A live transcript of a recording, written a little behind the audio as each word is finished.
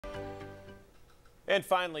And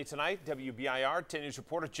finally tonight, WBIR 10 News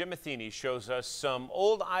reporter Jim Matheny shows us some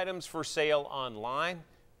old items for sale online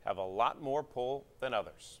have a lot more pull than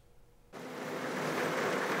others.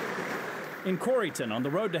 In Corryton on the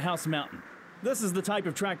road to House Mountain, this is the type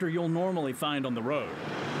of tractor you'll normally find on the road.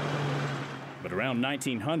 But around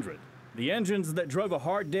 1900, the engines that drove a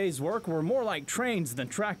hard day's work were more like trains than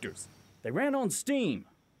tractors. They ran on steam.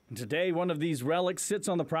 And today, one of these relics sits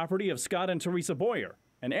on the property of Scott and Teresa Boyer,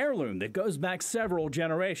 an heirloom that goes back several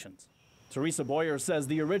generations. Teresa Boyer says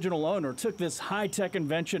the original owner took this high-tech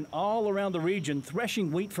invention all around the region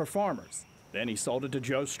threshing wheat for farmers. Then he sold it to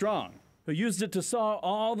Joe Strong, who used it to saw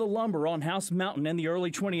all the lumber on House Mountain in the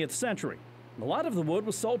early 20th century. A lot of the wood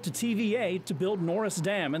was sold to TVA to build Norris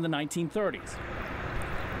Dam in the 1930s.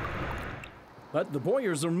 But the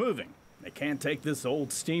Boyers are moving. They can't take this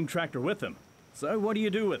old steam tractor with them. So what do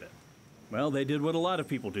you do with it? Well, they did what a lot of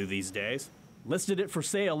people do these days. Listed it for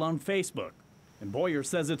sale on Facebook. And Boyer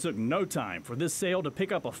says it took no time for this sale to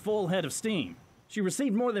pick up a full head of steam. She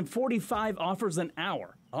received more than 45 offers an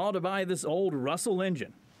hour, all to buy this old Russell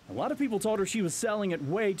engine. A lot of people told her she was selling it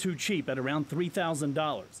way too cheap at around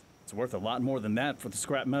 $3,000. It's worth a lot more than that for the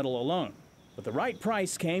scrap metal alone. But the right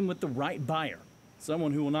price came with the right buyer,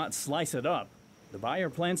 someone who will not slice it up. The buyer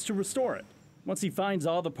plans to restore it once he finds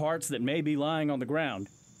all the parts that may be lying on the ground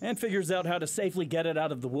and figures out how to safely get it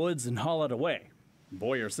out of the woods and haul it away.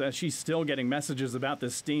 Boyer says she's still getting messages about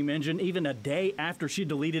this steam engine even a day after she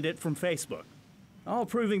deleted it from Facebook. All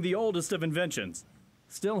proving the oldest of inventions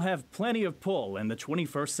still have plenty of pull in the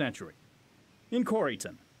 21st century. In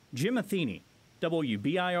Corryton, Jim Matheny,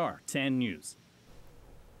 WBIR 10 News.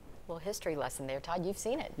 Well, history lesson there, Todd. You've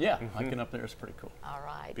seen it. Yeah, hiking up there is pretty cool. All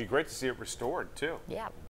right. It'd be great to see it restored, too. Yeah.